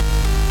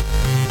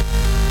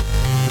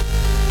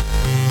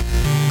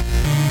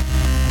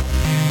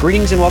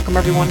Greetings and welcome,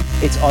 everyone.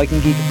 It's All You Can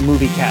Geek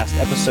Movie Cast,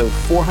 episode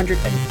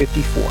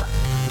 454.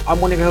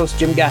 I'm one of your hosts,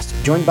 Jim Gast,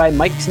 joined by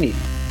Mike Sneed.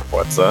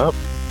 What's up?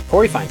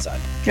 Corey Feinside.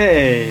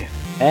 Hey.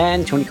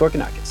 And Tony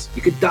Korkanakis.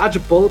 You could dodge a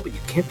bullet, but you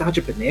can't dodge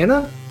a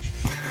banana?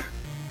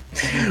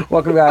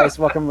 Welcome, guys.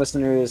 Welcome,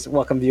 listeners.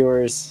 Welcome,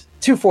 viewers,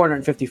 to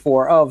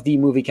 454 of the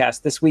Movie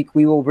Cast. This week,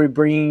 we will be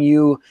bringing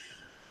you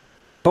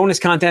bonus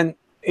content,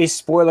 a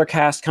spoiler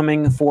cast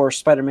coming for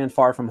Spider-Man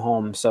Far From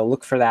Home. So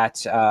look for that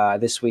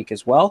this week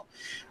as well.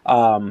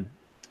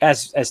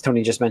 As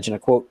Tony just mentioned, a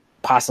quote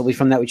possibly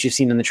from that which you've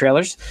seen in the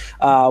trailers.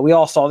 We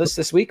all saw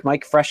this week,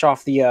 Mike, fresh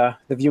off the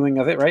viewing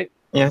of it, right?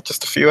 Yeah,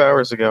 just a few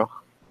hours ago.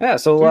 Yeah,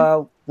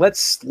 so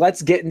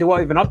let's get into what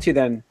we've been up to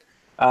then.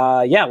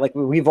 Like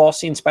we've all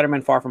seen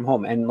Spider-Man Far From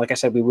Home, and like I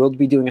said, we will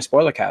be doing a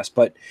spoiler cast,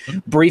 but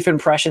brief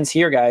impressions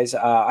here, guys.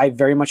 I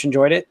very much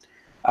enjoyed it.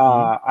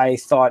 I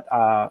thought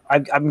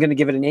I'm going to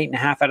give it an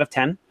 8.5 out of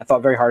 10. I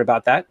thought very hard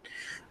about that,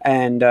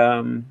 and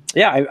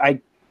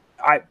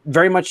I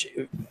very much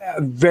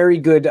very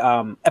good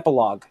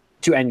epilogue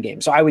to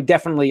Endgame. So I would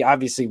definitely,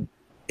 obviously,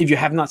 if you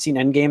have not seen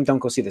Endgame, don't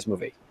go see this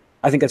movie.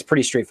 I think that's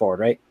pretty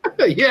straightforward, right?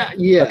 Yeah.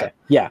 Okay.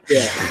 Yeah.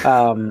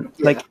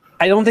 Like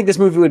I don't think this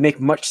movie would make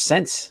much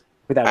sense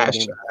without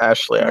Endgame.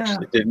 Ashley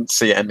actually didn't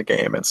see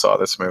Endgame and saw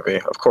this movie.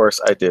 Of course,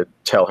 I did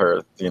tell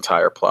her the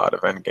entire plot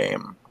of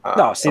Endgame.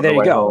 There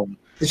you go.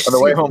 On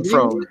the way home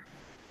from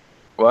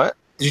what?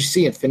 Did you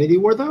see Infinity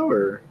War though,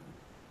 or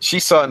she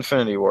saw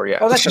Infinity War? Yeah.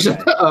 Oh, that's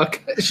okay.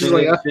 Okay.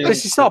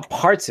 She saw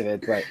parts of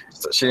it, right?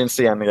 She didn't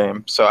see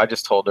Endgame, so I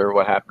just told her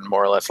what happened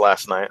more or less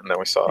last night, and then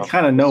we saw. I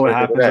kind of know what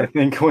happened. I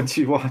think once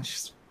you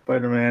watch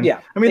Spider-Man.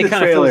 Yeah. I mean, the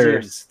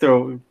trailers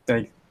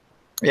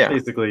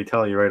basically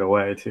tell you right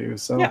away too.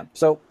 So yeah.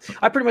 So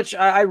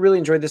I really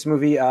enjoyed this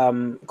movie.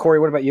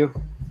 Corey, what about you?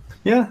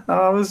 Yeah,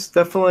 it was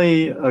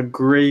definitely a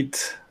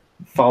great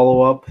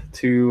follow-up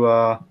to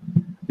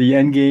the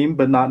Endgame,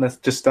 but not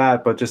just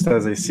that, but just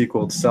as a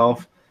sequel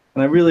itself.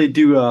 And I really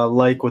do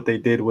like what they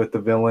did with the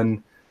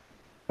villain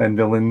and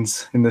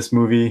villains in this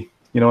movie.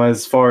 You know,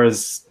 as far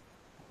as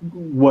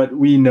what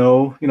we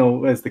know,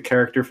 as the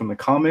character from the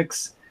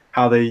comics,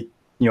 how they,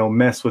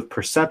 mess with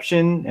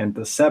perception and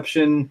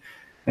deception.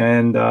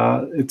 And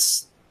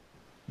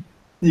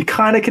you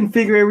kind of can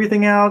figure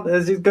everything out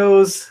as it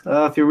goes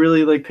if you're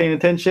really paying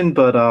attention.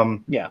 But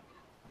at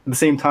the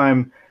same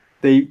time,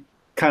 they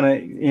kind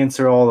of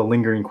answer all the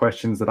lingering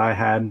questions that I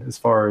had as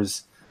far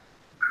as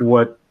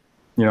what,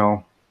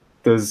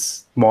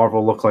 does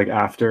Marvel look like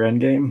after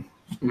Endgame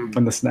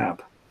and the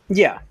snap?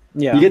 Yeah.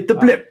 You get the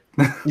blip.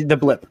 The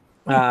blip,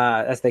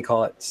 as they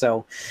call it.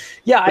 So,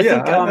 I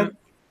think I'd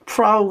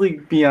probably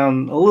be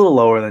on a little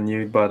lower than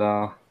you, but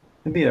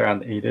it'd be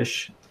around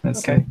 8-ish.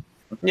 Okay.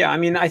 Yeah, I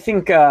mean, I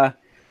think I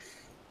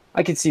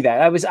could see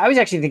that. I was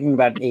actually thinking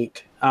about an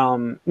 8.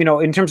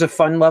 In terms of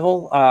fun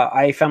level,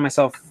 I found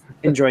myself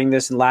enjoying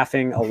this and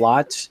laughing a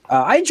lot.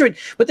 I enjoyed,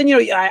 but then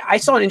I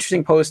saw an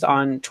interesting post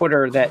on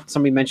Twitter that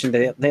somebody mentioned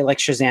that they like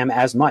Shazam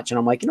as much, and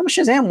I'm like,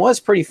 Shazam was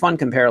pretty fun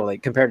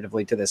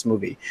comparatively to this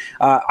movie.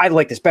 I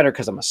like this better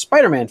because I'm a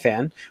Spider-Man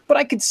fan, but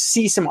I could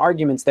see some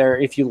arguments there.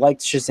 If you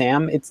liked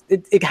Shazam,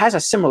 it has a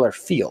similar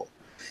feel.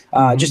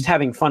 Just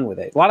having fun with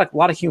it, a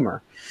lot of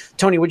humor.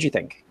 Tony, what'd you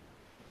think?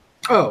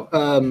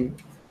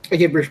 I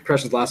gave brief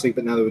impressions last week,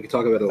 but now that we can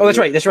talk about it. Oh,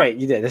 that's right.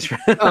 You did. That's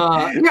right.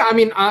 I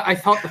mean, I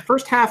thought the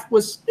first half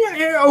was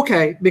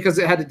okay because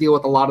it had to deal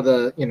with a lot of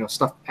the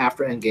stuff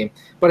after Endgame.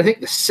 But I think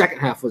the second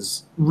half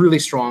was really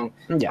strong.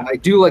 Yeah, I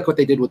do like what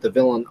they did with the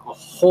villain a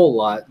whole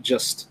lot.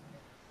 Just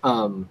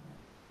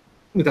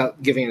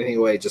without giving anything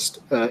away,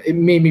 it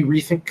made me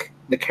rethink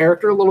the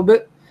character a little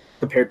bit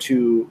compared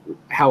to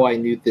how I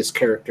knew this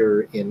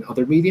character in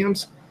other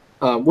mediums,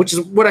 which is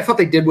what I thought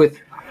they did with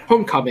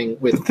Homecoming.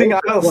 With the thing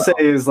I'll say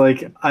is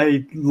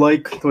I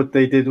like what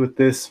they did with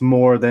this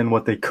more than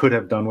what they could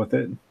have done with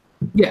it.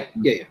 Yeah,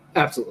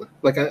 absolutely.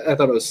 I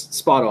thought it was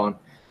spot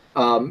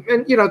on.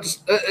 And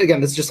just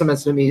again, this just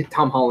cements to me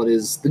Tom Holland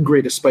is the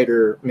greatest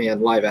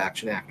Spider-Man live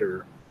action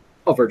actor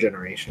of our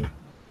generation.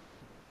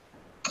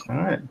 All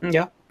right.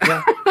 Yeah.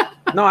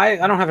 No, I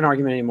don't have an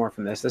argument anymore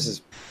from this.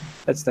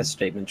 That's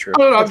statement true.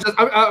 No,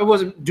 I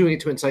wasn't doing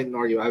it to incite an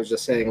argument. I was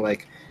just saying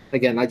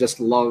again, I just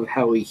love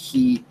how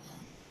he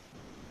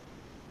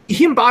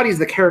embodies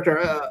the character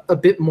a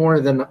bit more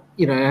than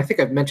and I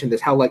think I've mentioned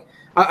this, how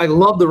I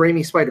love the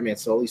Raimi Spider-Man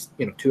still, at least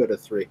 2 out of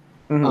 3.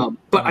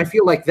 But I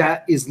feel like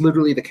that is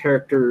literally the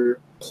character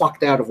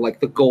plucked out of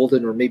the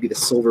golden or maybe the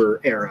silver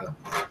era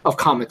of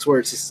comics, where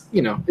it's just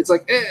it's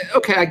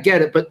okay, I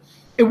get it, but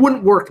it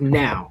wouldn't work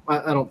now.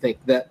 I don't think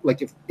that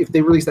if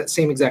they released that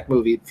same exact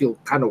movie, it'd feel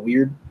kind of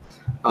weird.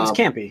 It was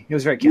campy. It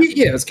was very campy.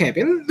 Yeah, it was campy,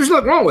 and there's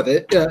nothing wrong with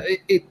it.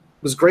 It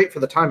was great for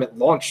the time it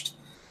launched.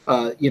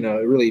 It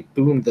really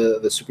boomed the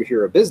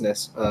superhero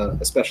business,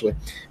 especially.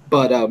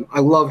 But I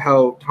love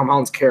how Tom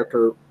Holland's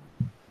character,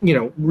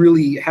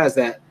 really has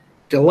that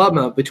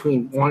dilemma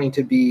between wanting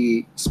to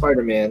be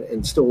Spider-Man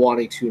and still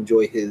wanting to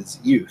enjoy his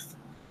youth.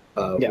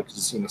 which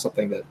is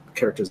something that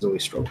characters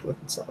always struggle with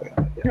and stuff like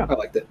that. I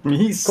liked it. I mean,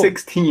 he's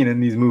 16 in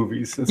these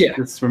movies.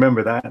 Let's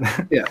remember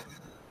that.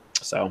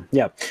 So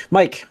yeah,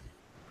 Mike.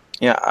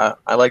 Yeah,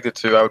 I liked it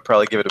too. I would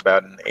probably give it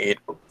about an 8.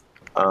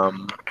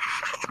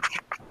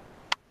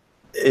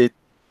 It.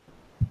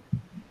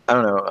 I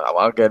don't know.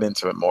 I'll get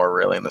into it more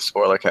really in the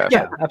spoiler cast.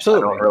 Yeah,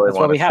 absolutely. I don't really That's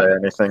why want we to have say it.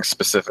 anything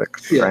specific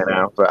right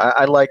now, but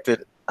I liked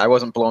it. I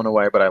wasn't blown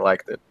away, but I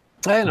liked it.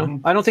 I don't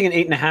know. I don't think an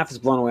 8.5 is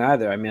blown away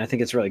either. I mean, I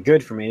think it's really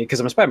good for me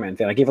because I'm a Spider-Man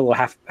fan. I gave it a little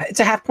half. It's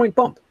a half-point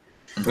bump.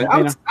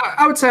 I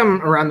would say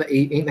I'm around the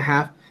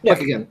 8.5. Yeah.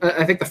 Like again,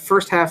 I think the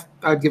first half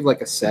I'd give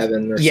like a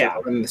 7 or Yeah.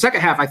 so. And the second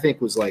half I think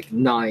was like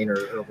 9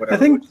 or whatever. I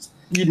think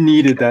you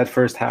needed that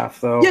first half,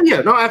 though.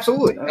 Yeah, no,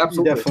 absolutely.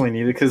 You definitely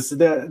need it because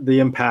the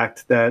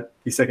impact that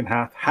the second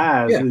half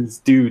has Yeah. is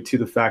due to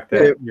the fact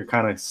that you're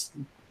kind of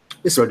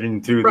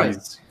trudging through Right.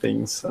 these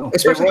things. So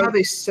Especially how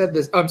they said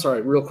this. I'm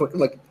sorry, real quick.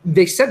 Like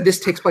they said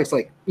this takes place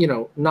like,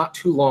 not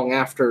too long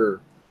after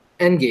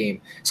Endgame.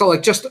 So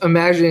like just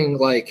imagining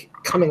like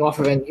coming off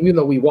of Endgame, even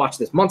though we watched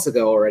this months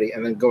ago already,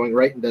 and then going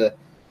right into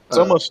It's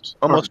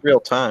almost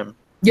real time.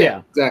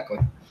 Yeah. exactly.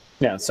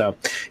 Yeah, so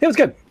it was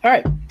good. All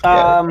right.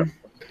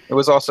 It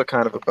was also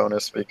kind of a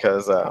bonus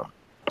because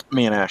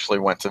me and Ashley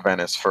went to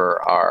Venice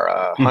for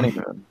our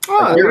honeymoon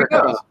Oh, a there year you go.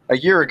 ago. A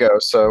year ago,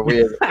 so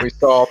we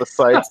saw all the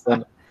sights,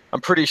 and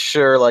I'm pretty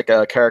sure like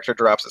a character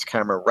drops his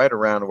camera right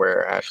around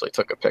where Ashley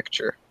took a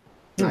picture.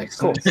 Nice.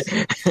 Cool.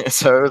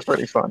 So it was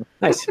pretty fun.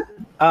 Nice.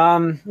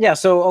 Yeah.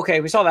 So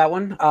okay, we saw that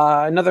one.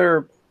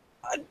 Another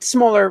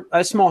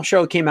small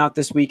show came out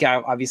this week,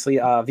 obviously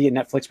via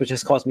Netflix, which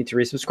has caused me to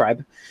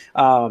resubscribe,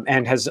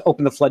 and has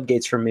opened the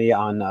floodgates for me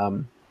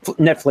on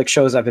Netflix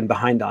shows I've been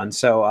behind on.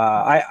 So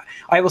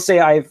I will say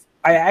I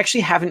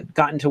actually haven't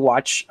gotten to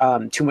watch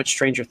too much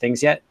Stranger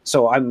Things yet.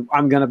 So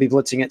I'm gonna be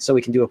blitzing it so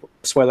we can do a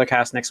spoiler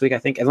cast next week. I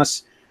think,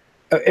 unless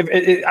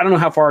I don't know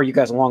how far you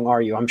guys along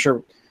are you. I'm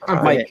sure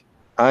Mike.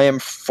 I am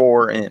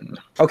 4 in.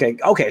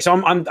 Okay. So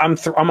I'm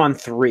on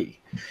 3,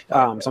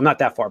 so I'm not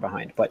that far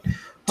behind. But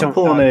I'm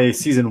pulling a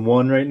season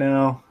 1 right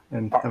now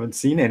and haven't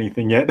seen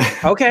anything yet.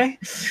 Okay,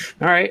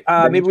 all right.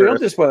 Maybe we don't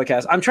do a spoiler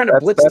cast. I'm trying to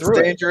blitz That's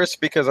through dangerous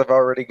because I've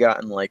already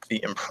gotten like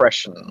the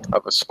impression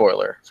of a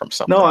spoiler from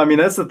something. No, I mean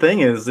that's the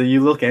thing is that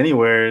you look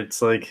anywhere,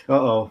 it's like,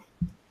 uh-oh.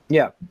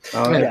 Yeah.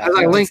 And Yeah. as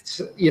I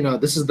linked,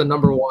 this is the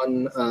number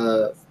 1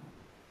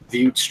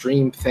 viewed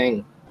stream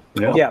thing.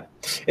 Yeah.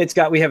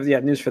 We have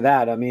news for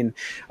that. I mean,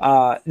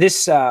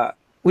 this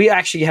we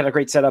actually had a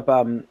great setup.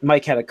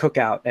 Mike had a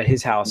cookout at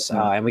his house,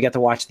 and we got to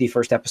watch the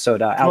first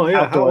episode outdoors.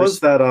 How was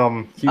that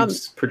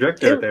huge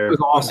projector there? It was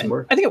awesome.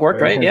 I think it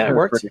worked, right? Yeah, it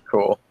worked. Pretty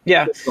cool.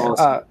 Yeah. It's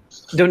awesome.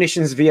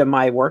 Donations via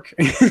my work.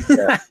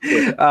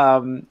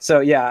 So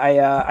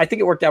yeah, I think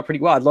it worked out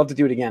pretty well. I'd love to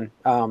do it again.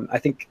 I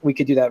think we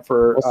could do that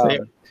for. We'll see.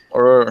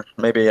 Or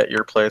maybe at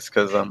your place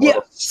because I'm a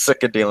little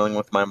sick of dealing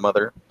with my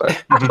mother.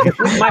 But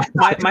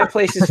my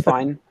place is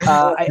fine.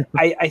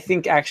 I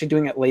think actually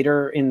doing it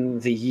later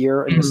in the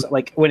year,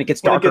 like when it gets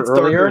darker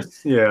earlier.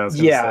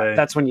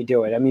 That's when you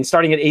do it. I mean,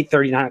 starting at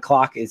 8:30, 9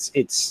 o'clock, it's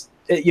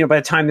by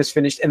the time this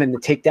finished, and then the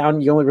takedown,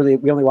 we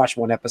only watched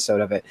 1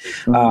 episode of it.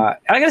 And I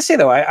gotta say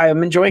though, I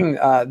am enjoying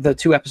the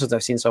 2 episodes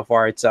I've seen so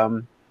far. It's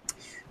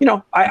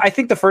I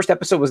think the first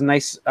episode was a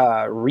nice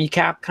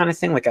recap kind of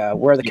thing, like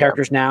where are the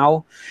characters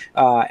now,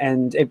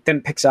 and it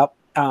then picks up.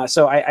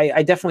 So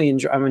I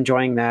definitely I'm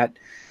enjoying that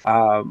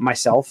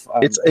myself.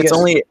 It's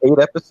only 8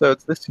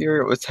 episodes this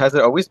year. Has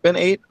it always been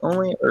 8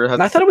 only, or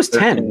I thought it was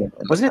 10.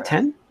 Wasn't it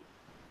 10?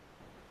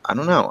 I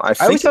don't know. I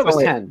always thought it was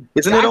only, 10.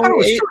 Isn't it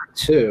only 8?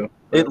 Too.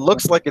 It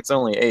looks like it's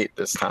only 8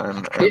 this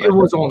time. It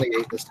was only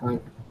 8 this time.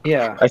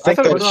 Yeah, I think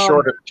thought it that's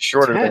was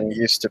shorter 10. than it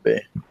used to be.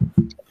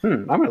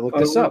 I'm gonna look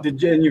this up.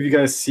 Did any of you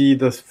guys see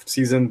the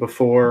season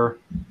before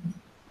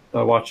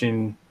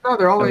watching? No,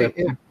 they're all 8.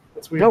 Yeah,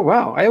 that's weird. Oh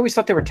wow, I always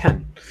thought they were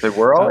 10. They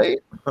were all 8.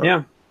 Huh.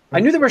 Yeah, I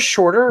knew they were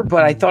shorter,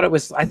 but I thought it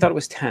was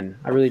 10.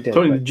 I really did.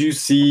 Tony, but- did you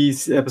see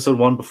episode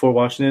 1 before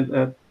watching it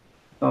at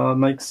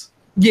Mike's?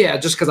 Yeah,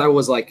 just because I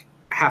was like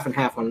half and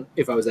half on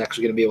if I was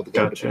actually going to be able to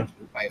go Gotcha. to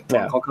my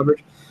phone call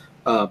coverage.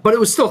 But it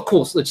was still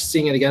cool just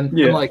seeing it again.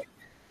 Yeah. And like,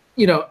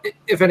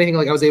 if anything,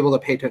 like I was able to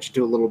pay attention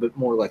to a little bit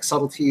more like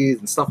subtleties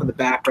and stuff in the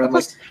background.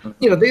 Like,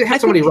 they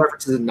had so many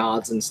references and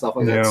nods and stuff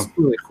like that. It's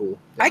really cool.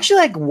 I actually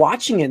like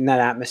watching it in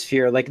that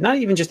atmosphere, like not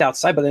even just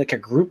outside, but like a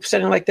group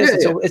setting like this.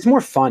 It's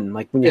more fun,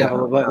 like when you have a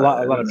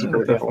lot of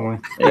people. Definitely.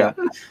 Yeah.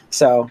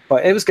 So,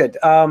 but it was good.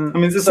 I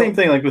mean, it's the same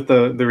thing like with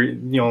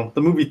the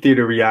movie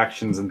theater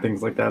reactions and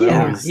things like that.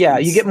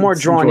 You get more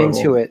drawn enjoyable.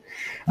 into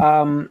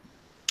it.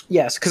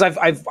 Yes, because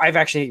I've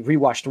actually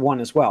rewatched 1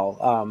 as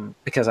well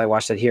because I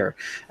watched it here,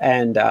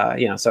 and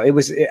so it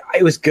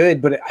was good,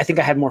 but I think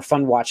I had more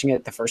fun watching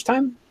it the first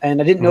time,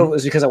 and I didn't know if it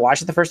was because I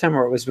watched it the first time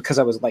or it was because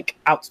I was like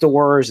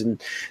outdoors and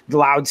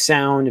loud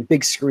sound and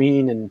big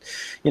screen and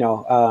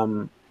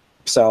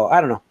so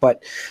I don't know,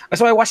 but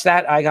so I watched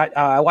that.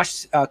 I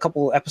watched a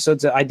couple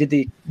episodes. I did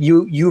the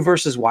You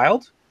versus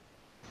Wild.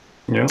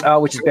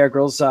 Which is Bear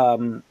Grylls'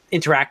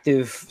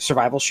 interactive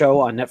survival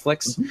show on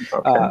Netflix.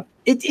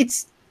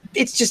 Okay.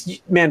 It's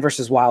just Man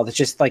versus Wild. It's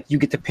just like you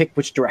get to pick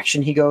which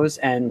direction he goes,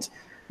 and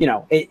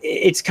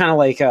it's kind of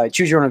like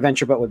choose your own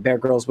adventure, but with Bear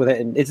Grylls with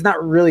it, and it's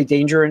not really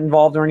danger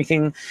involved or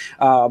anything.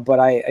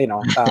 But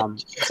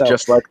so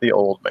Just like the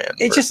old man.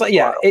 it's just like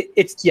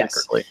it's yes.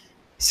 Secretly.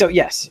 So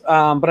yes,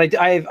 but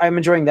I'm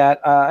enjoying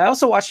that. I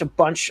also watched a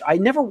bunch. I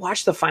never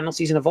watched the final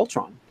season of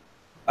Voltron.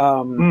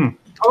 Oh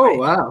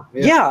wow!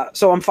 Yeah,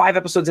 so I'm 5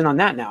 episodes in on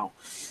that now.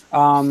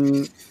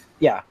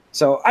 Yeah,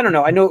 so I don't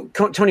know. I know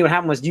Tony. What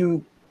happened was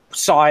you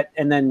saw it,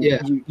 and then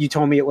you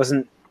told me it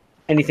wasn't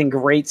anything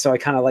great, so I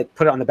kind of like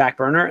put it on the back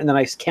burner, and then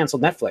I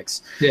canceled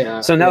Netflix.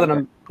 Yeah. So now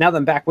that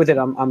I'm back with it,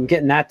 I'm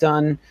getting that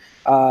done.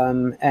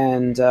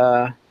 And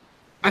I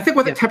think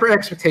with the tempered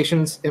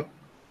expectations.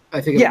 I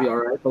think it'll be all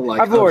right, but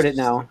like I've lowered it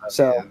now,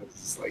 so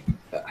it's like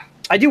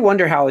I do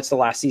wonder how it's the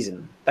last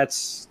season.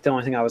 That's the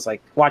only thing I was like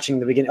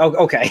watching the beginning. Oh,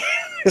 okay.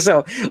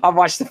 So I've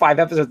watched the 5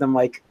 episodes. And I'm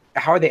like,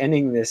 how are they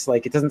ending this?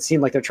 Like, it doesn't seem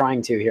like they're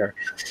trying to here.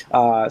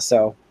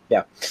 So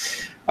yeah.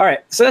 All right.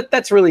 So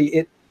that's really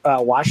it.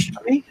 Watched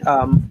for me.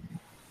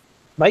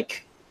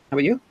 Mike, how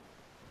about you?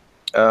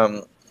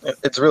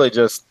 It's really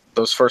just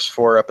those first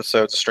 4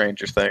 episodes of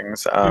Stranger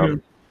Things. I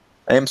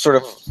am sort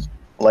of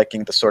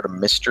liking the sort of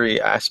mystery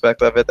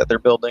aspect of it that they're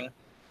building.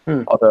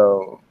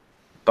 Although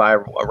by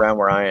around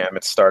where I am,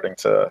 it's starting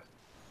to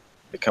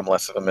become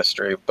less of a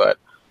mystery. But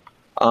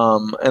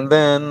and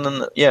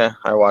then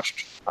I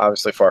watched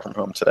obviously Far From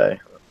Home today.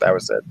 That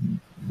was it.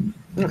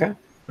 Okay,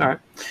 all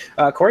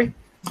right. Corey?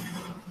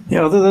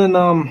 Yeah, other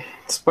than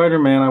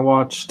Spider-Man, I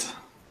watched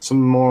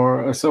some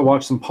more. I still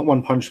watched some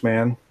One Punch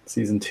Man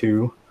season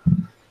 2,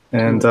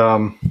 and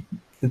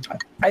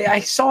I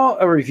saw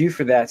a review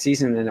for that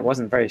season and it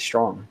wasn't very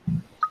strong.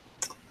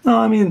 No,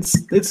 I mean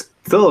it's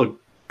still a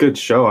good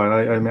show, and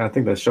I mean I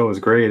think that show is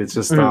great. It's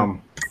just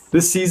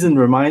this season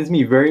reminds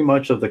me very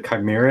much of the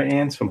Chimera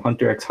ants from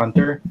Hunter x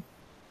Hunter.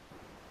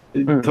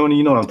 Tony,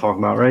 you know what I'm talking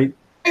about, right?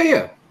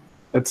 Yeah.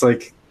 It's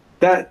like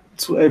that.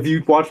 Have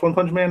you watched One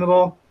Punch Man at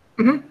all?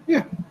 Mm-hmm.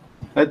 Yeah.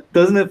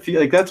 Doesn't it feel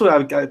like that's what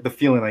I got the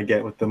feeling I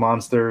get with the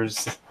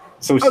Monsters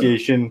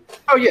Association?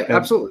 Oh yeah,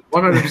 absolutely,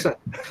 100%.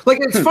 Like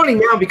it's funny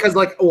now because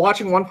like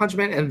watching One Punch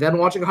Man and then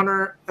watching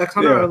Hunter x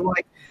Hunter, I'm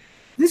like,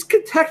 this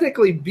could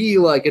technically be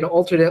like an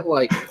alternate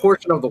like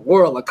portion of the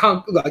world, like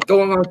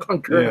going on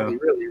concurrently.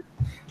 Really,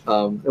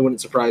 it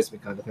wouldn't surprise me,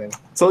 kind of thing.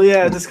 So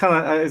yeah, I just kind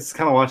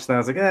of watched that. I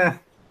was like,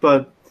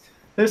 but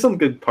there's some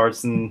good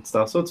parts and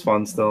stuff, so it's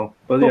fun still.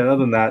 But yeah, other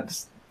than that,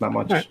 just not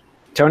much. Right.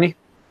 Tony?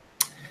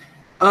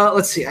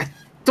 Let's see. I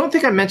don't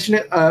think I mentioned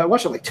it. I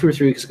watched it like 2 or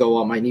 3 weeks ago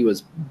while my knee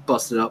was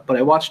busted up. But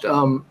I watched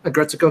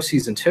Agretsuko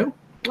season 2.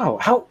 Oh,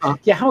 how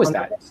is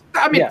that?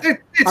 I mean,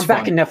 it's I'm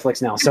back in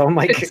Netflix now, so I'm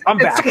like, I'm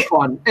back. It's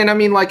fun, and I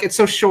mean, like, it's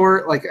so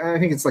short. Like, I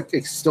think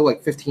it's still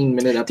like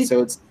 15-minute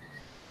episodes.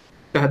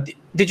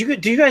 Did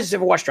you guys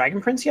ever watch Dragon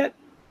Prince yet?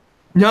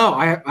 No,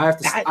 I have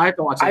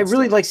to watch it. I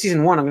really like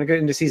season 1. I'm going to go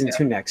into season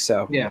 2 next.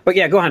 So but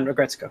yeah, go on,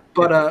 Agretsuko.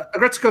 But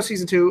Agretsuko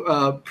season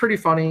 2, pretty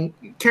funny.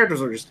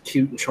 Characters are just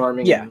cute and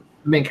charming. Yeah, and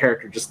the main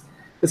character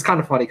it's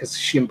kind of funny because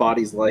she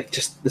embodies like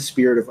just the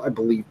spirit of, I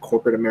believe,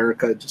 corporate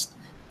America, just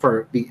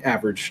for the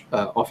average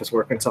office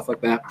worker and stuff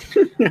like that.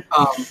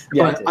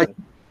 But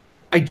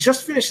I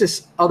just finished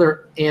this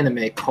other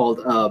anime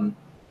called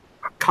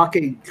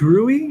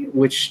Kakegurui,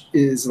 which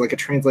is like a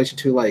translation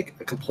to like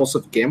a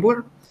compulsive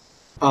gambler.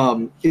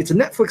 It's a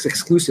Netflix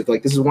exclusive.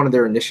 Like this is one of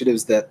their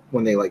initiatives that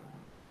when they like,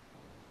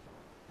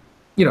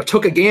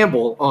 took a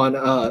gamble on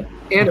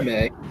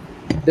anime,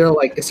 they're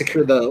like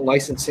secured the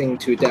licensing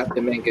to adapt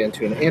the manga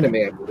into an anime,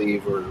 I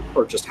believe,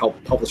 or just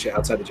help publish it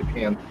outside of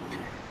Japan.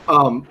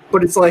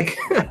 But it's like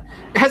it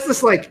has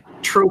this like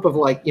trope of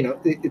like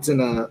it's in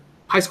a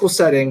high school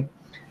setting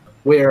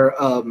where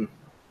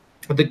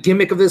the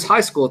gimmick of this high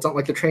school, it's not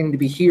like they're training to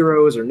be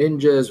heroes or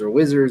ninjas or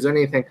wizards or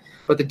anything,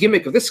 but the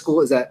gimmick of this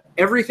school is that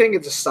everything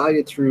is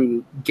decided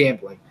through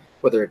gambling,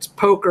 whether it's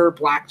poker,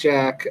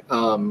 blackjack,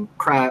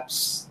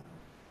 craps,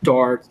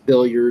 darts,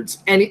 billiards,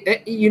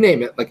 you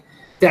name it. Like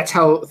that's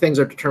how things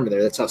are determined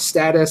there. That's how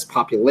status,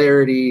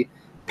 popularity,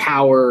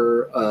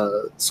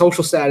 power,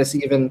 social status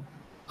even.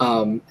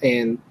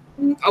 And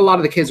a lot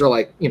of the kids are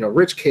like,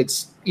 rich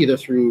kids either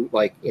through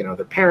like,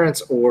 their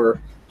parents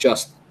or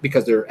just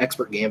because they're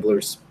expert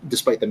gamblers,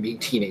 despite them being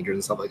teenagers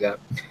and stuff like that.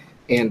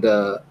 And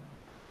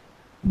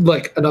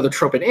like another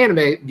trope in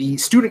anime, the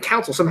student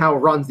council somehow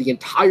runs the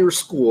entire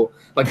school.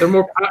 Like they're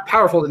more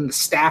powerful than the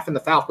staff and the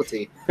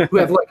faculty, who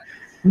have like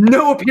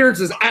no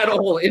appearances at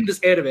all in this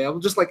anime.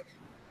 I'm just like,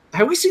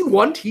 have we seen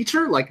one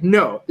teacher? Like,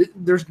 no,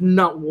 there's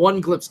not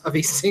one glimpse of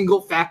a single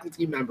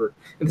faculty member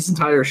in this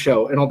entire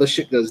show, and all this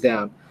shit goes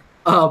down.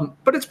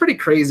 But it's pretty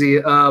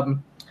crazy.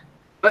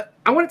 But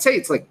I wouldn't say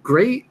it's like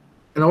great,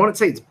 and I wouldn't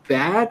say it's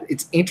bad.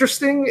 It's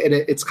interesting, and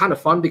it's kind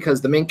of fun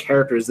because the main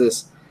character is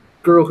this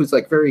girl who's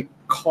like very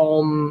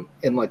calm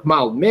and like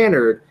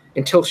mild-mannered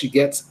until she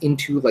gets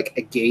into like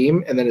a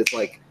game, and then it's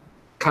like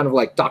kind of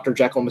like Dr.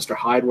 Jekyll and Mr.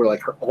 Hyde, where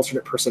like her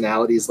alternate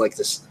personality is like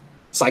this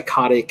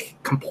psychotic,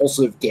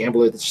 compulsive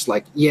gambler that's just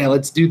like, yeah,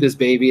 let's do this,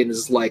 baby, and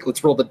is like,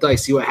 let's roll the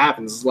dice, see what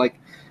happens. It's like,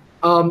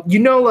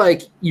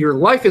 like your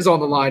life is on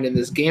the line in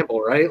this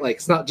gamble, right? Like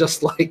it's not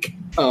just like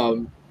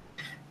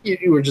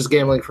you were just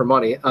gambling for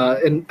money.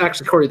 And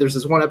actually, Corey, there's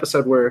this one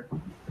episode where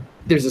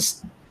there's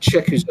this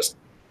chick who's just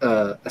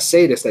a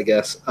sadist, I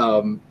guess,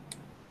 and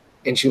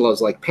she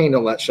loves like pain and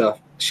all that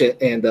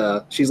shit.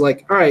 And she's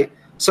like, all right,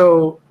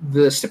 so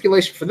the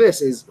stipulation for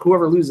this is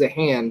whoever loses a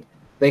hand,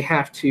 they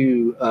have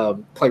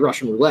to play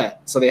Russian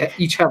roulette. So they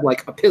each have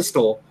like a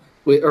pistol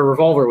with a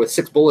revolver with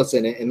 6 bullets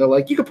in it, and they're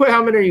like, you can put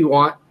how many you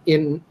want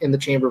in the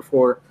chamber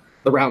before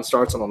the round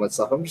starts and all that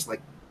stuff. I'm just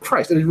like,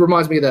 Christ, it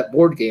reminds me of that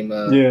board game.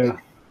 And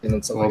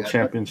then World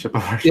Championship.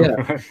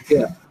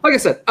 Yeah. Like I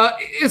said,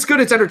 it's good.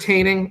 It's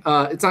entertaining.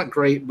 It's not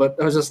great, but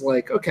I was just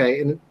like,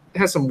 okay, and it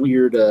has some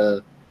weird,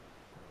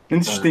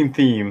 interesting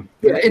theme.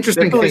 Yeah,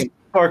 interesting theme.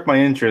 Sparked my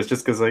interest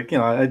just because, like,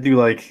 I do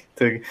like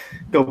to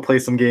go play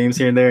some games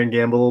here and there and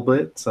gamble a little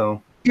bit.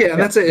 So yeah,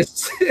 that's it.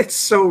 It's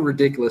so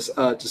ridiculous.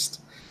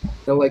 Just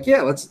they're like,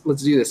 yeah, let's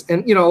do this,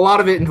 and a lot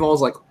of it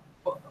involves like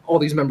all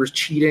these members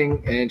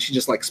cheating, and she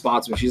just like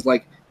spots me. She's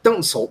like, don't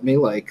insult me,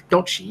 like,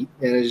 don't cheat.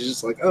 And it's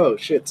just like, oh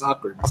shit, it's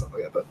awkward and stuff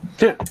like that. But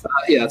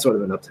yeah, that's what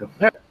I've been up to.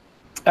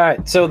 All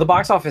right, so the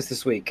box office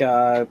this week,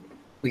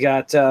 we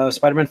got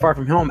Spider-Man: Far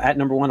From Home at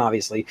number 1,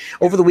 obviously.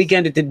 Over the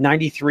weekend, it did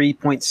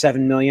 $93.7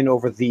 million.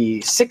 Over the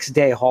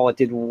 6-day haul, it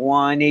did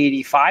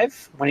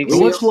 185.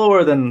 Much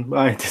lower than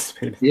I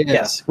anticipated. Yeah.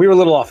 Yes, we were a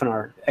little off in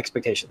our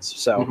expectations.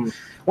 So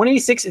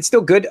 186, it's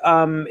still good.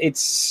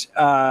 It's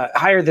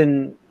higher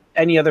than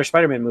any other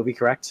Spider-Man movie,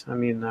 correct? I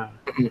mean,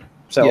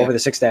 over the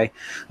 6-day,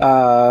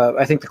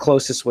 I think the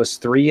closest was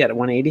 3 at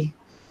 180.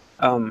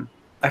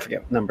 I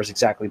forget numbers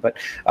exactly, but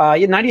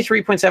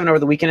 93.7 over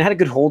the weekend. It had a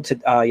good hold to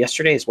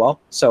yesterday as well.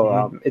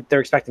 So they're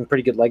expecting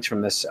pretty good legs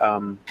from this.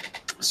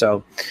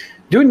 So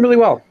doing really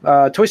well.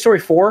 Toy Story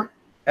 4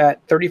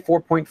 at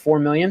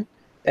 34.4 million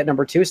at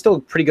number 2 is still a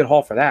pretty good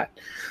haul for that.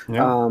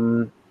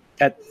 Yeah.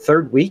 At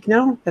third week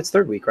now, that's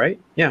third week, right?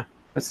 Yeah,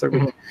 that's third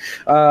week.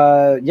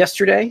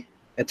 Yesterday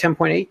at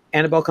 10.8,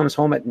 Annabelle Comes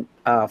Home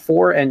at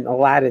 4, and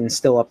Aladdin's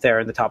still up there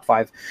in the top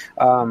 5.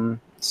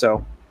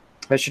 So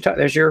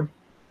there's your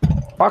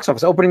box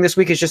office. Opening this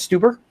week is just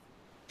Stuber.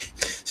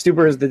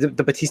 Stuber is the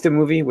Batista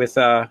movie with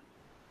I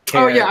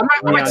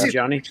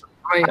might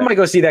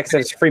go see that because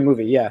it's a free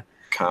movie. Yeah,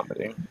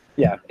 comedy.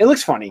 Yeah, it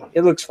looks funny.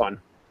 It looks fun.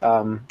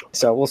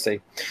 So we'll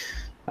see.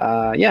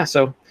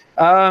 So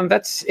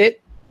that's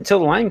it until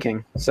The Lion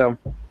King. So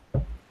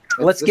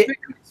let's get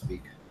this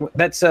week.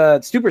 That's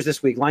Stuber's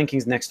this week. Lion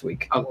King's next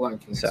week. Oh, Lion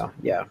King. So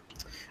yeah.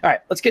 All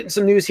right, let's get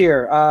some news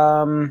here.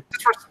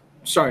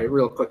 Sorry,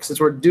 real quick. Since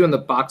we're doing the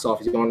box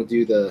office, you want to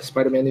do the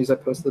Spider-Man news I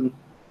posted?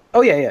 Oh,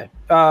 yeah.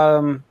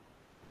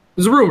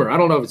 There's a rumor. I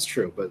don't know if it's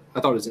true, but I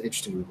thought it was an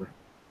interesting rumor.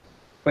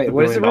 Wait,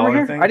 what is the rumor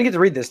here? Thing? I didn't get to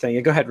read this thing.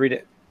 Yeah, go ahead, read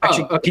it.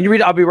 Actually, Can you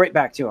read it? I'll be right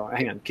back, too.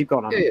 Hang on. Keep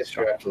going on. Yeah,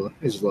 sure. Absolutely.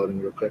 It's just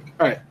loading real quick.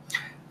 All right.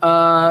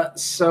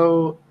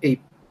 So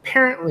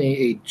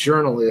apparently a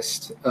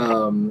journalist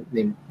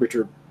named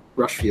Richard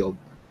Rushfield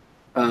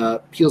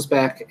peels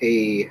back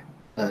a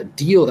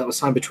deal that was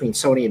signed between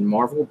Sony and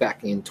Marvel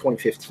back in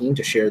 2015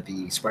 to share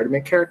the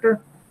Spider-Man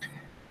character.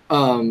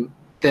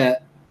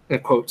 That, in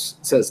quotes,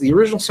 says, the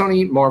original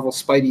Sony-Marvel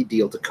Spidey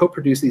deal to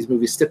co-produce these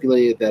movies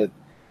stipulated that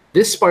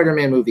this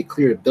Spider-Man movie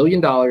cleared $1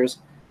 billion,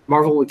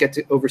 Marvel would get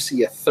to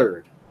oversee a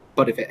third.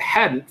 But if it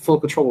hadn't, full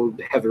control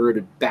would have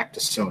reverted back to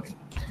Sony.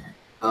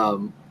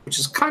 Which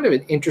is kind of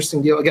an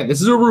interesting deal. Again,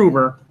 this is a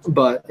rumor,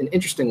 but an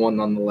interesting one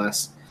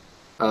nonetheless.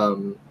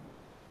 And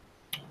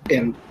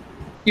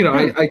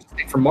I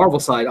think from Marvel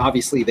side,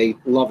 obviously they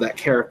love that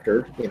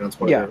character. It's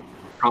one of their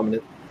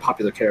prominent,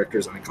 popular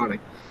characters, iconic.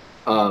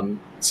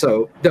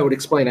 So that would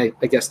explain, I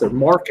guess, their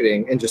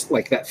marketing and just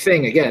like that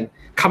thing again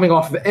coming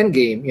off of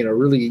Endgame.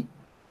 Really,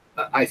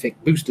 I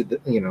think boosted the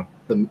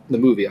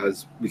movie,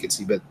 as we could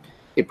see, but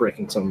it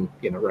breaking some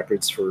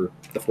records for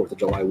the 4th of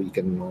July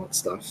weekend and all that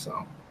stuff.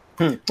 So.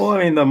 Well,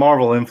 I mean, the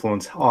Marvel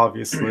influence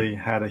obviously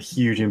had a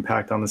huge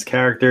impact on this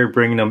character,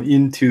 bringing them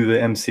into the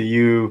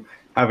MCU.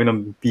 Having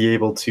them be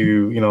able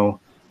to,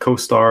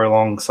 co-star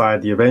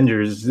alongside the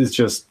Avengers is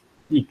just,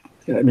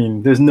 I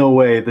mean, there's no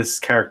way this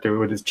character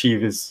would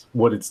achieve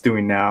what it's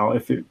doing now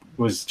if it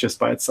was just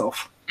by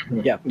itself.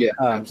 Yeah.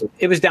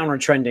 It was downward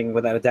trending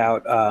without a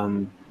doubt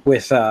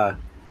with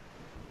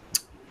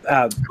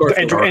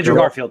Andrew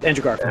Garfield.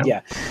 Yeah.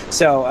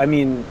 So, I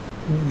mean,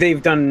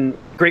 they've done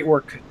great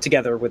work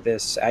together with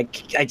this. I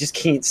just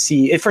can't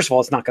see it. First of all,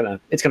 it's gonna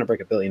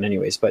break $1 billion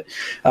anyways, but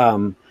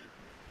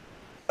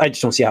I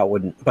just don't see how it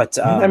wouldn't. But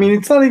I mean,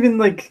 it's not even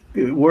like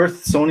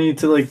worth Sony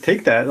to like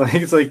take that. Like,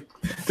 it's like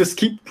just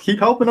keep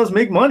helping us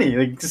make money.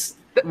 Like, just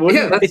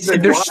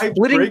they're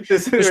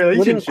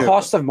splitting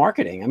cost of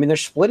marketing. I mean, they're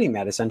splitting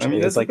that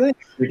essentially. I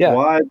mean,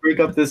 why break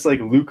up this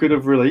like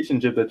lucrative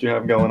relationship that you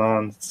have going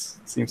on? It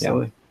seems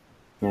silly.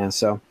 Yeah.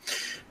 So,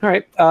 all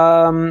right.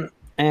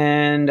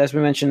 And as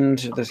we mentioned,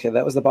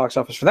 that was the box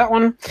office for that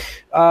one.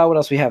 What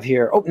else we have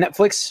here? Oh,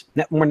 Netflix.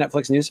 More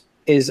Netflix news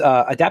is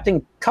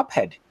adapting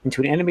Cuphead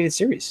into an animated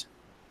series.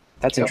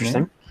 That's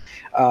interesting.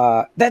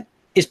 That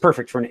is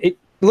perfect for it.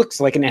 Looks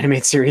like an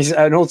animated series,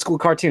 an old school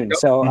cartoon. Yep.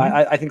 So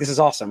I think this is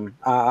awesome.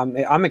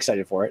 I'm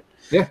excited for it.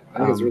 Yeah, I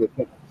think it's really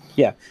cool.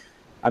 Yeah,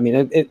 I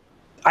mean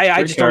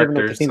I just don't even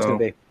know what the characters, theme's so- going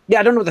to be. Yeah,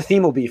 I don't know what the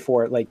theme will be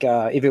for it. Like,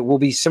 if it will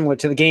be similar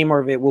to the game,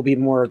 or if it will be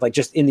more like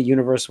just in the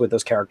universe with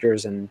those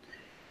characters, and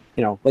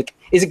like,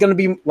 is it going to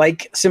be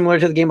like similar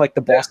to the game, like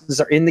the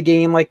bosses are in the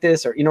game like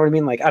this, or you know what I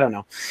mean? Like, I don't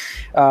know,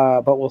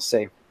 but we'll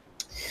see.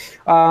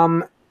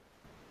 I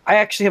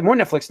actually have more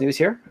Netflix news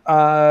here.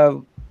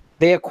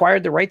 They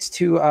acquired the rights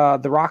to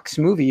The Rock's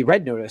movie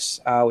Red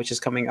Notice, which is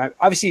coming.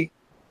 Obviously,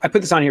 I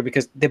put this on here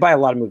because they buy a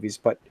lot of movies,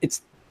 but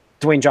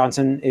Dwayne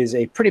Johnson is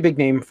a pretty big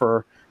name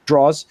for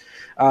draws,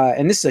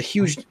 and this is a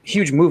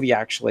huge movie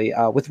actually,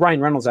 with Ryan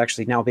Reynolds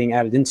actually now being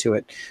added into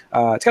it.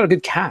 It's got a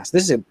good cast.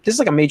 This is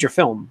like a major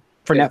film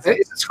for Netflix.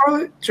 Is it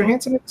Scarlett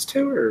Johansson in this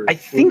too? Or I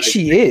think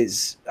she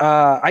is.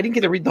 I didn't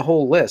get to read the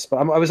whole list, but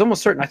I was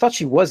almost certain. I thought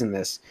she was in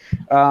this.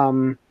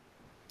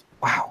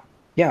 Wow.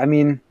 Yeah, I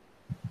mean,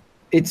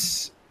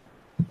 it's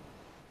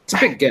It's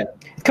a big get.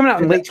 coming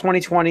out in late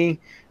 2020.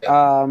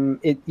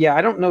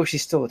 I don't know if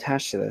she's still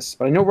attached to this,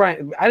 but I know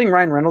adding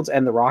Ryan Reynolds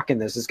and The Rock in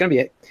this is going to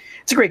be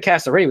it's a great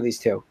cast already with these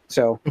two.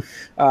 So,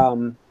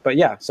 but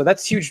yeah, so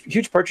that's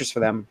huge purchase for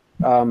them.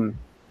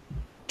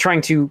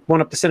 Trying to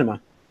one up the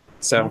cinema.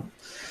 So,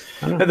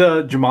 I don't know.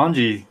 The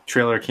Jumanji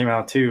trailer came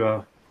out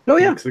too. Oh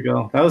yeah, weeks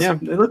ago.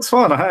 It looks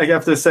fun. I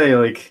have to say,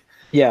 like,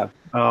 yeah.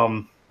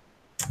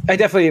 I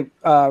definitely.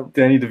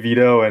 Danny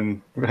DeVito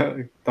and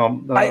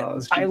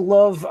I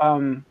love.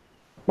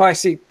 Well, I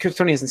see. Because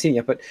Tony hasn't seen it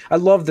yet, but I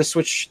love the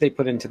switch they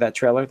put into that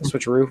trailer, the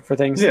switcheroo for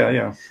things.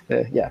 Yeah.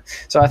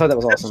 So I thought that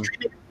was awesome.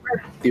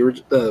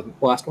 The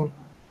last one.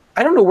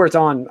 I don't know where it's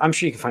on. I'm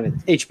sure you can find it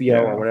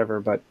HBO or whatever.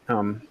 But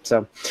I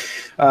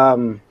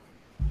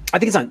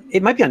think it's on.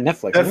 It might be on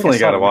Netflix. Definitely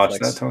got to watch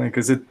that, Tony,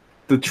 because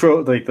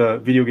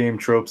the video game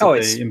tropes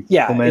that they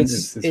implement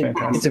is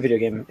fantastic. It's a video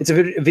game. It's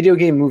a video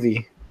game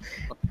movie,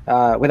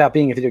 without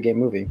being a video game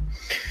movie.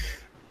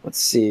 Let's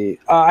see.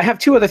 I have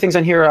two other things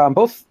on here,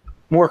 both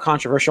more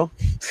controversial.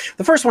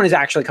 The first one is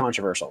actually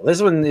controversial.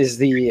 This one is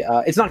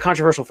it's not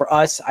controversial for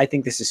us. I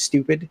think this is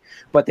stupid,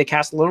 but they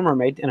cast Little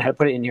Mermaid, and I had to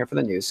put it in here for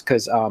the news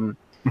because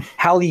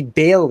Halle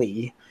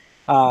Bailey,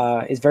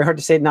 it's very hard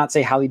to not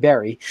say Halle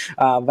Berry,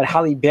 but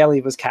Halle Bailey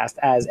was cast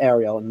as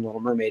Ariel in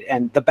Little Mermaid,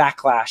 and the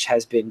backlash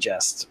has been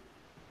just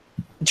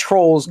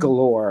trolls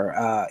galore.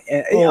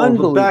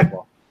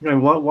 Unbelievable.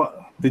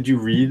 What did you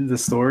read the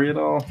story at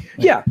all?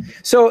 Yeah.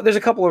 So there's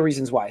a couple of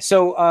reasons why.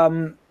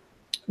 So,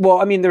 well,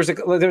 I mean, there's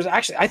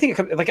actually, I think,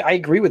 I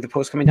agree with the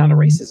post coming down to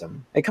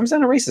racism. It comes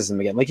down to racism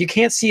again. Like, you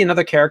can't see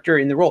another character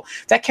in the role.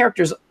 That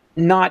character's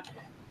not.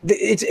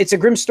 It's a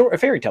grim story, a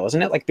fairy tale,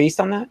 isn't it? Like,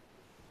 based on that,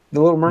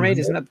 The Little Mermaid,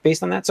 isn't that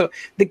based on that? So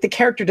the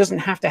character doesn't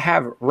have to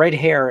have red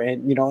hair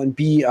and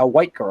be a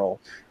white girl.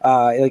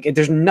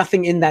 There's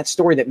nothing in that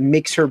story that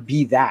makes her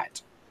be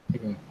that.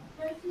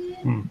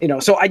 Mm-hmm.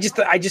 So I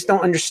just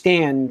don't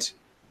understand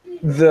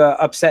the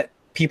upset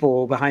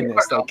people behind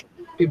this. Like,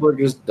 people are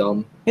just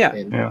dumb.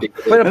 Yeah.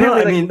 But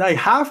apparently, like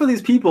half of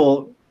these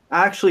people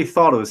actually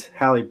thought it was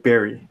Halle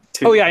Berry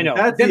too. Oh yeah, I know.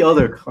 That's the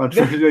other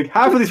controversy. Like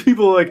half of these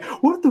people are like,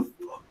 what the fuck?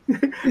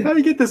 How do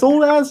you get this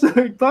old ass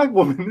black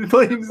woman?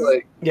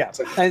 Yeah,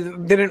 I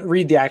didn't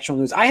read the actual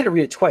news. I had to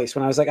read it twice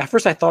when I was like, at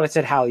first I thought it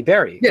said Halle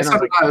Berry. Yeah,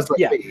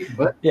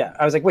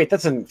 I was like, wait,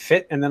 that doesn't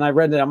fit. And then I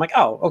read it. I'm like,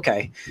 oh,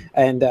 okay.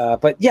 And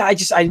but yeah,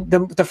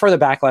 the further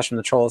backlash from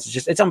the trolls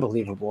is it's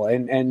unbelievable.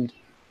 And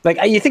like,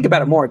 you think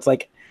about it more, it's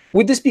like,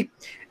 would this be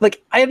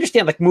like, I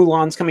understand like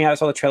Mulan's coming out. I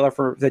saw the trailer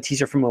for the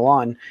teaser for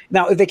Mulan.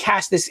 Now, if they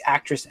cast this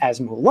actress as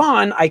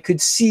Mulan, I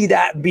could see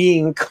that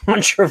being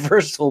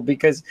controversial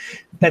because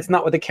that's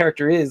not what the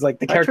character is. Like,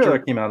 the character trailer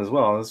came out as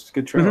well. It was a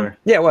good trailer.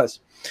 Mm-hmm. Yeah, it was.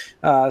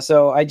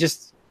 So I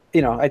just,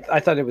 I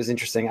thought it was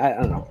interesting. I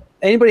don't know.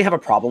 Anybody have a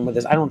problem with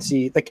this? I don't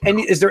see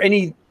is there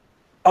any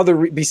other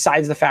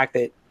besides the fact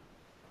that,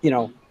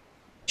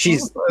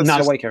 she's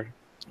not a white character?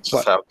 It's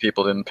just how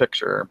people didn't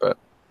picture her, but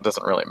it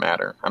doesn't really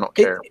matter. I don't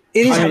care.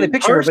 It is how they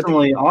picture her.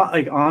 Personally,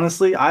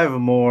 honestly, I'm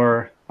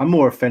more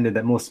offended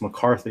that Melissa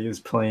McCarthy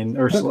is playing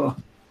Ursula.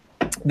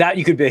 That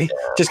you could be,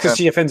 just because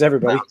she offends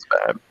everybody.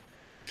 That's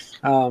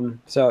bad.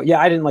 So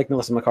yeah, I didn't like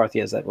Melissa McCarthy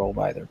as that role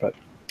either. But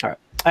all right.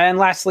 And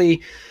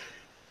lastly,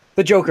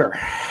 the Joker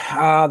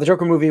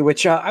movie,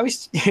 which I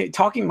was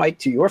talking Mike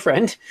to your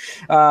friend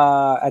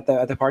at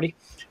the party,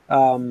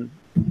 and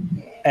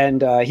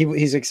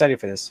he's excited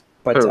for this.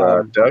 But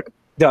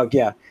Doug,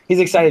 yeah, he's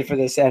excited for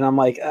this, and I'm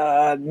like,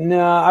 no.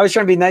 I was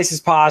trying to be nice as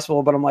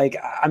possible, but I'm like,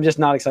 I'm just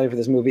not excited for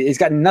this movie. It's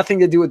got nothing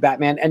to do with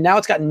Batman, and now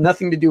it's got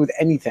nothing to do with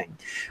anything.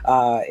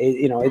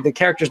 The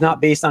character's not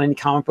based on any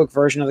comic book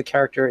version of the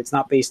character. It's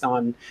not based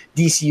on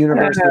DC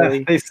Universe.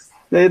 Really.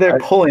 They're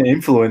pulling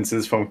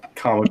influences from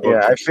comic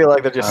books. Yeah, I feel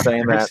like they're just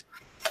saying that.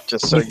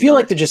 Just so you feel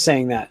like they're just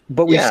saying that,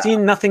 but we've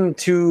seen nothing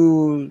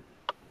to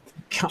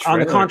on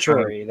the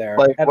contrary there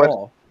at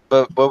all.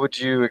 But what would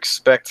you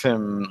expect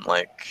him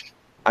like?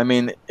 I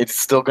mean, it's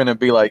still going to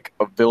be like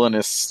a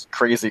villainous,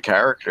 crazy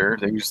character.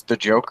 He's the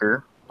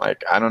Joker.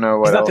 Like, I don't know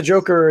what. He's not the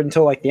Joker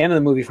until like the end of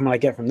the movie. From what I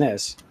get from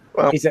this,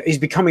 well, he's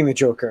becoming the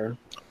Joker.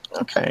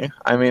 Okay,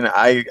 I mean,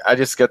 I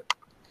just get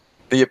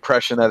the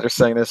impression that they're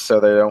saying this so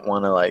they don't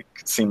want to like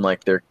seem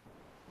like they're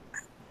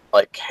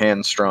like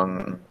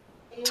hamstrung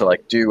to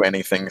like do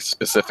anything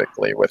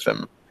specifically with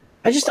him.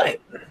 I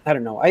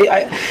don't know.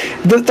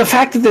 The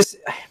fact that this,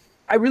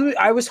 I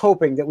was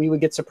hoping that we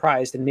would get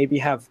surprised and maybe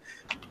have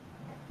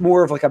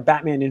more of like a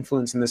Batman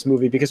influence in this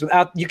movie, because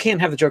you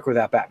can't have the Joker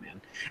without Batman.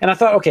 And I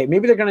thought, okay,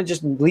 maybe they're going to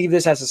just leave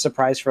this as a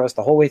surprise for us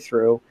the whole way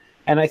through.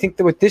 And I think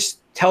that what this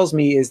tells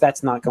me is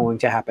that's not going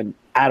to happen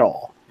at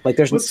all. Like,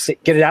 get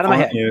it out of my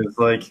head. Is,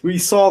 like, we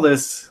saw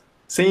this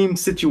same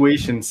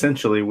situation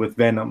essentially with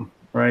Venom,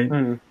 right?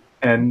 Mm.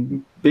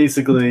 And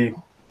basically,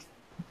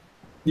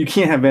 you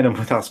can't have Venom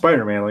without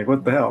Spider-Man. Like,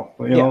 what the hell,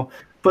 you know?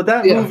 But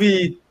that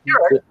movie,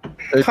 it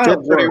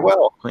did pretty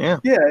well. Yeah,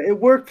 it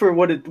worked for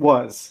what it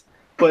was.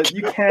 But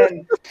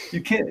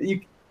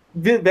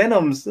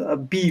Venom's a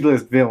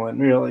B-list villain,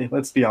 really.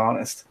 Let's be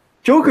honest.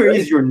 Joker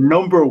is your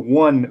number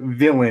one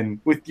villain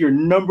with your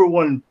number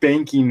one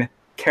banking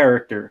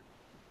character.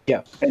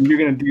 Yeah, and you're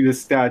gonna do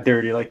this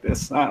dirty like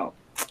this? I don't.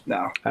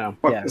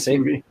 Yeah,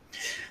 see,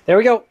 there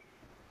we go.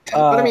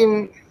 But I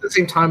mean, at the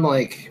same time,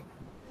 like,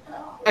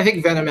 I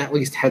think Venom at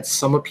least had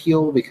some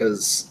appeal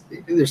because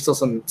there's still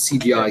some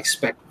CGI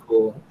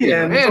spectacle.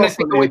 Yeah, and I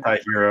think an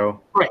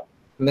anti-hero. Right,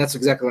 and that's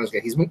exactly what I was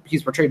getting.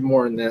 He's portrayed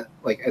more in the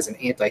like as an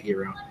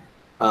anti-hero.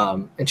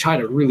 And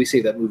China really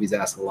saved that movie's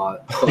ass a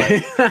lot.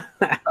 But,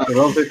 I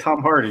love their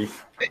Tom Hardy.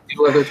 I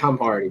do love their Tom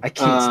Hardy. I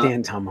can't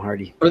stand Tom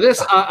Hardy. For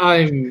this,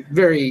 I'm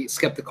very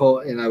skeptical,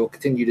 and I will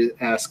continue to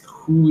ask,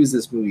 who is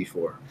this movie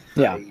for?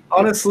 Yeah.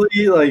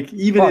 Honestly, like,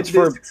 even if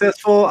it's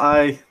successful,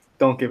 I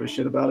don't give a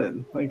shit about it.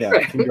 Like,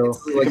 I can go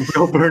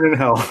burn in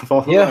hell.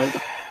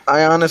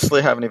 I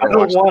honestly haven't even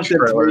watched the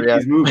trailer yet.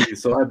 These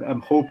movies, so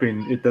I'm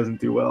hoping it doesn't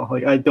do well.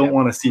 Like, I don't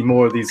want to see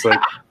more of these, like,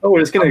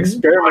 we're just going to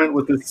experiment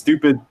with this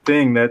stupid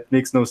thing that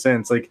makes no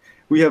sense. Like,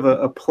 we have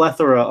a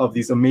plethora of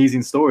these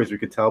amazing stories we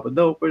could tell, but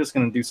no, we're just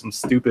going to do some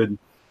stupid,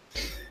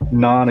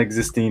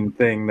 non-existing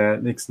thing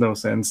that makes no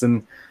sense.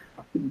 And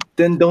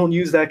then don't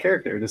use that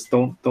character. Just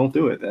don't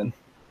do it then.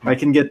 I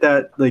can get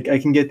that, like, I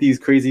can get these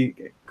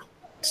crazy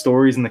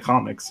stories in the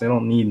comics. I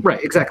don't need...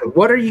 Right, exactly.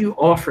 What are you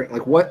offering?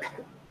 Like, what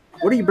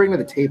do you bring to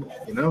the table,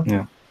 you know?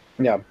 Yeah.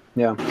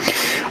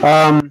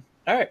 All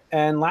right,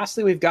 and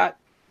lastly, we've got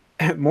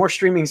more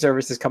streaming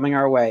services coming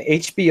our way.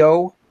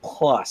 HBO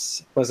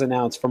Plus was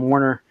announced from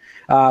Warner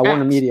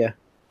Media.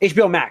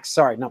 HBO Max,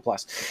 sorry, not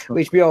Plus.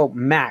 HBO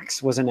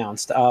Max was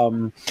announced.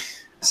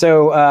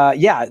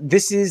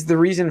 This is the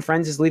reason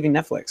Friends is leaving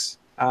Netflix.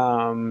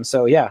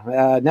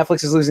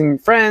 Netflix is losing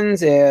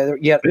Friends.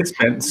 They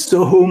spent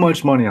so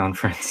much money on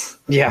Friends.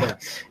 Yeah.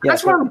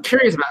 That's what I'm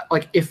curious about.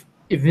 Like, if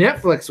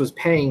Netflix was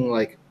paying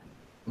like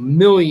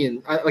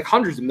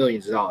hundreds of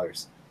millions of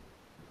dollars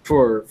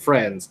for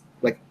Friends,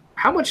 like,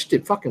 how much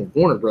did fucking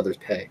Warner Brothers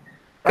pay?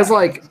 Because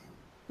like,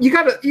 you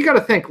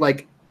gotta think,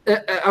 like,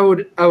 I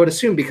would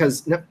assume,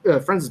 because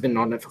Friends has been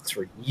on Netflix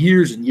for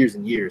years and years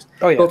and years.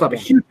 Oh yeah, built up a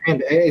huge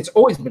brand. It's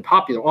always been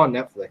popular on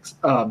Netflix.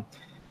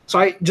 So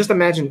I just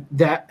imagine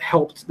that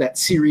helped that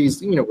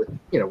series, with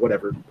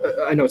whatever.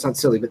 I know it sounds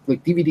silly, but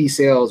like DVD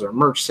sales or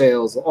merch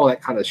sales, all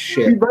that kind of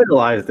shit.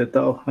 Revitalized it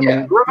though.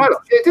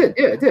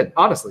 It did,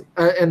 honestly.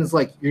 And it's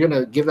like, you're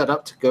gonna give that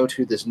up to go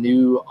to this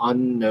new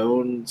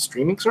unknown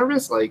streaming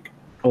service, like.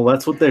 Well,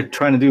 that's what they're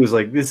trying to do. Is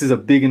like, this is a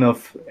big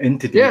enough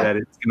entity that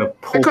it's gonna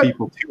pull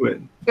people to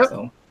it. Yep.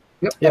 So.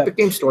 Yep. Yeah. Epic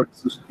Game Store.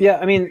 Yeah,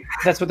 I mean,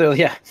 that's what they're.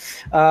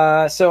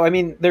 Yeah. So I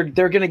mean,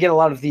 they're gonna get a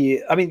lot of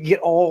the. I mean, you get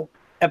all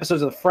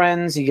episodes of the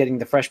Friends. You're getting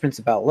the Fresh Prince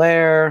of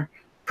Bel-Air,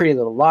 Pretty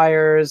Little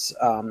Liars.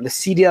 The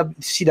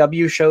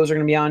CW shows are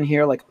going to be on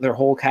here, like their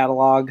whole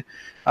catalog.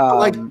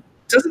 Doesn't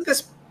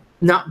this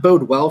not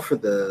bode well for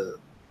the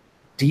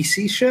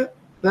DC shit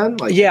then?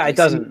 Like, yeah, it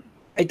doesn't.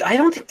 I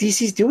don't think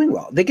DC's doing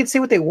well. They can say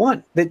what they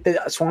want.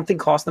 The Swamp Thing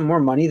cost them more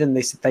money than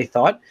they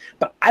thought,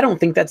 but I don't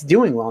think that's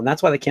doing well, and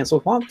that's why they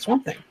canceled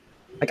Swamp Thing.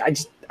 Like,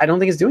 I don't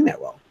think it's doing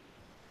that well.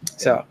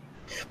 So,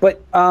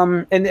 but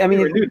and I mean,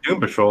 they renewed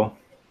Doom Patrol.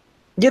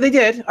 Yeah, they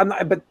did.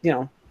 But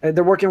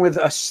they're working with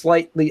a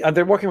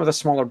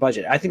smaller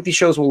budget. I think these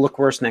shows will look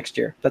worse next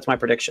year. That's my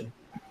prediction.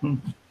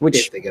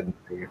 Which, if they get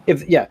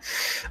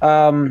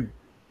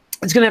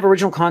it's going to have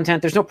original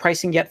content. There's no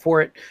pricing yet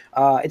for it.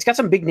 It's got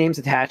some big names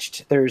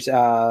attached. There's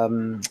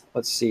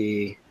let's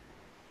see,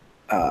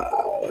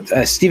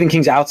 Stephen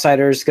King's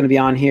Outsiders is going to be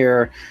on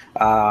here,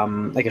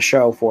 like a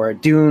show for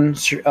it. Dune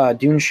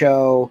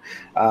show.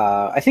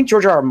 I think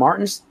George R.R.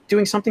 Martin's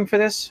doing something for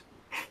this.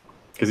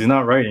 Because he's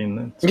not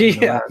writing.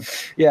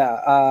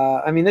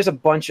 I mean, there's a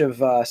bunch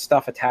of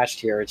stuff attached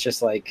here. It's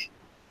just like,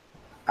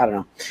 I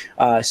don't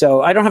know.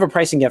 So I don't have a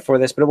pricing yet for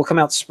this, but it will come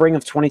out spring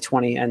of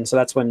 2020, and so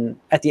that's when,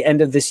 at the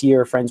end of this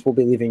year, Friends will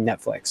be leaving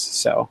Netflix.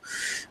 So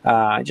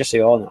just so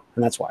you all know,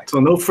 and that's why.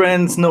 So no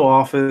Friends, no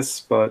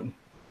Office, but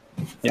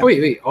yeah.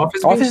 Wait,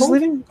 Office is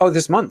leaving? Oh,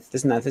 this month?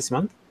 Isn't that this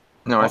month?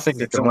 No, I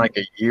think it's in like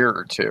a year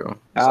or two.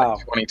 It's like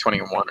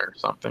 2021 or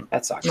something.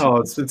 That sucks. No,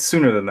 it's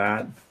sooner than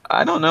that.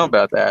 I don't know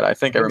about that. I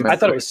think I remember. I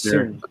thought it was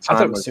soon. The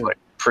time was like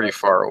pretty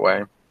far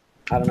away.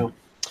 I don't know.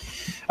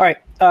 All right,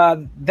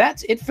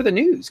 that's it for the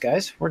news,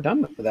 guys. We're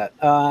done with that,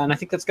 and I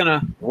think that's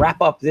gonna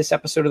wrap up this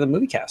episode of the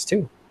MovieCast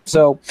too.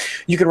 So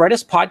you can write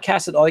us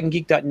podcast at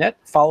allyoucangeek.net.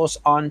 Follow us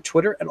on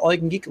Twitter at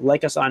allyoucangeek.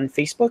 Like us on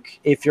Facebook.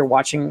 If you're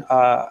watching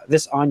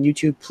this on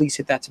YouTube, please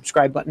hit that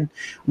subscribe button.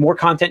 More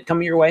content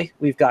coming your way.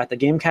 We've got the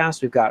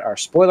Gamecast. We've got our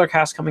spoiler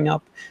cast coming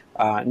up.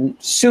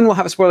 Soon we'll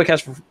have a spoiler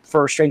cast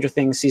for Stranger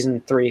Things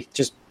Season 3.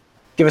 Just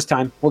give us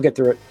time. We'll get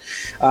through it.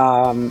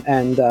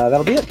 And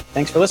that'll be it.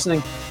 Thanks for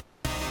listening.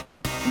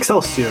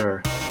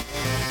 Excelsior.